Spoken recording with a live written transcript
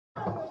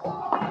No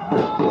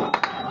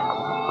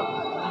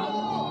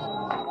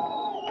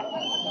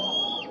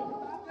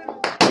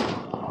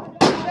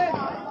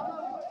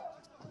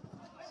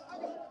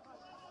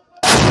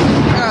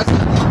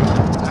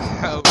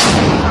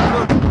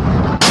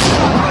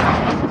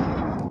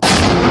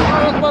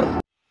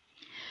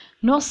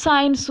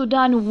sign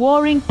Sudan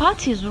warring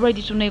parties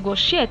ready to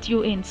negotiate,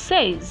 UN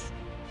says.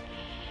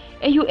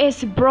 A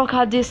US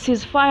brokered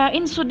ceasefire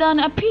in Sudan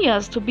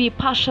appears to be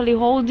partially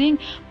holding,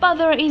 but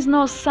there is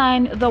no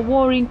sign the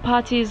warring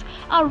parties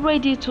are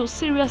ready to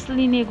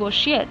seriously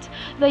negotiate,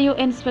 the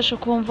UN Special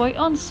Convoy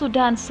on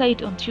Sudan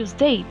said on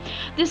Tuesday.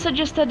 This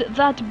suggested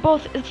that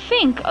both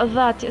think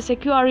that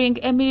securing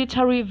a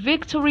military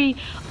victory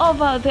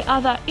over the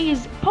other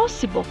is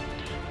possible.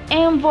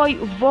 Envoy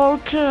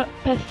Volker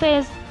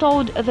Perthes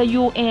told the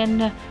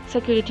UN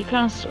Security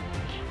Council,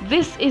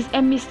 "This is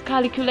a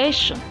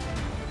miscalculation."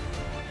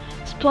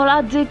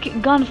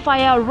 Sporadic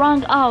gunfire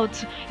rang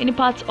out in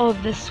parts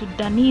of the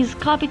Sudanese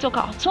capital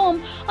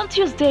Khartoum on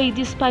Tuesday,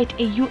 despite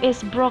a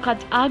US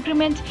brokered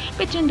agreement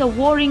between the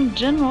warring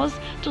generals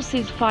to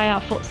cease fire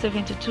for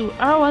 72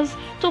 hours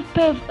to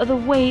pave the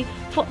way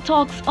for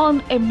talks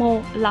on a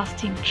more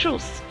lasting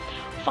truce.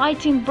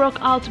 Fighting broke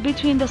out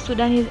between the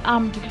Sudanese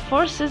armed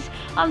forces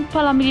and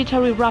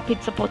paramilitary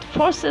rapid support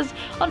forces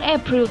on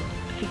April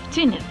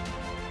 15th.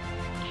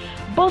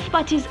 Both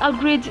parties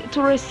agreed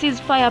to a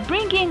ceasefire,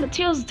 bringing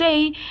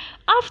Tuesday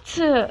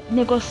after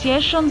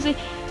negotiations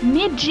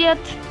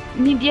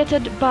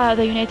mediated by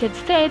the United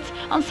States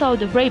and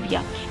Saudi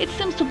Arabia. It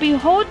seems to be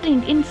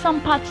holding in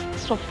some parts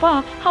so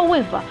far.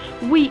 However,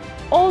 we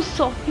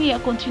also hear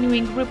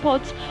continuing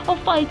reports of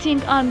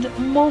fighting and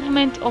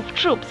movement of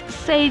troops,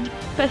 said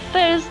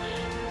Perthes,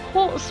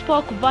 who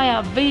spoke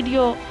via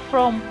video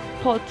from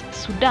Port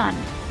Sudan.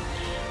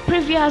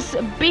 Previous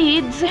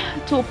bids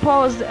to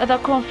pause the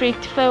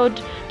conflict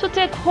failed to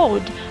take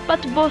hold,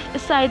 but both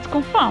sides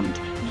confirmed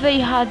they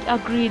had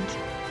agreed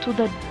to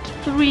the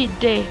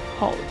 3-day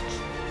halt.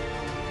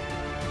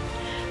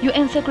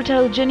 UN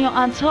Secretary General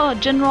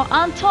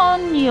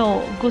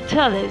Antonio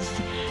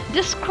Guterres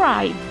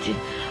described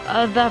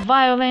the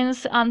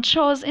violence and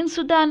chores in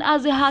Sudan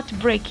as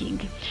heartbreaking.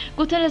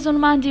 Guterres on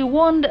Monday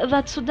warned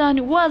that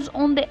Sudan was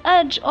on the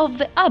edge of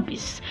the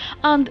abyss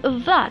and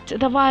that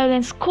the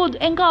violence could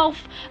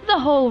engulf the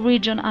whole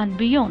region and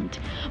beyond.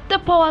 The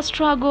power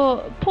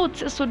struggle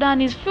puts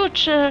Sudan's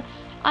future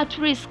at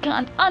risk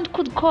and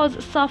could cause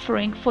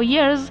suffering for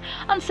years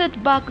and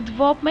set back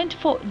development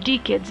for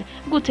decades,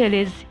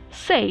 Guterres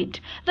said.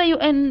 The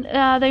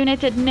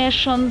United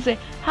Nations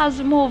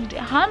has moved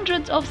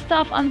hundreds of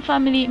staff and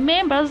family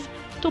members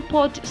to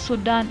Port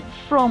Sudan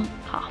from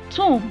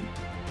Khartoum.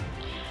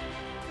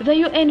 The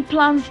UN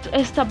plans to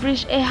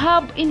establish a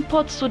hub in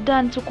Port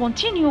Sudan to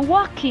continue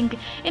working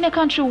in a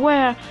country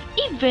where,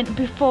 even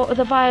before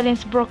the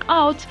violence broke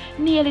out,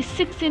 nearly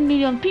 16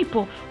 million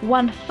people,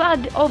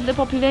 1/3 of the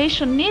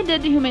population,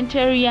 needed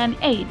humanitarian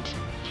aid.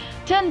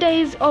 10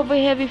 days of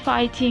heavy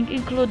fighting,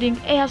 including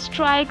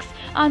airstrikes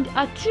and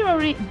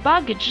artillery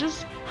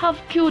baggages,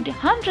 have killed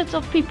hundreds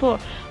of people,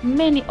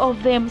 many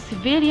of them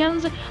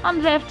civilians,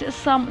 and left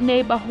some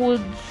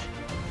neighborhoods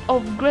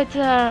of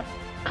Greater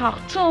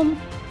Khartoum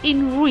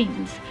in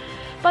ruins.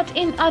 But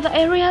in other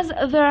areas,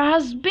 there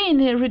has been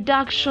a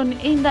reduction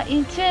in the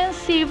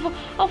intensity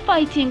of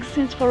fighting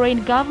since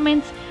foreign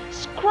governments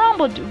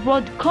scrambled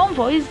road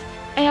convoys,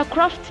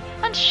 aircraft,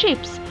 and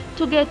ships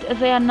to get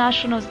their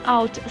nationals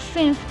out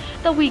since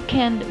the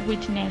weekend,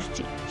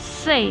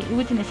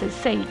 witnesses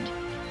said.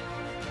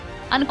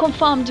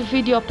 Unconfirmed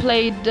video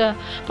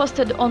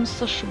posted on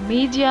social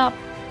media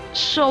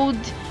showed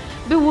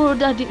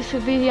bewildered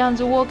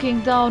civilians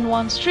walking down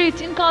one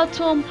street in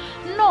Khartoum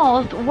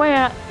North,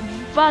 where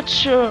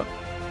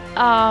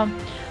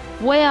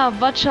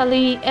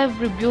virtually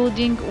every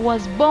building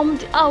was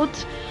bombed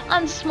out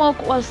and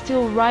smoke was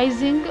still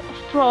rising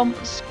from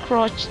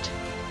scorched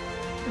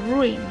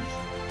ruins.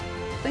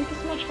 Thank you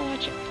so much for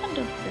watching, and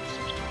don't forget to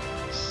subscribe.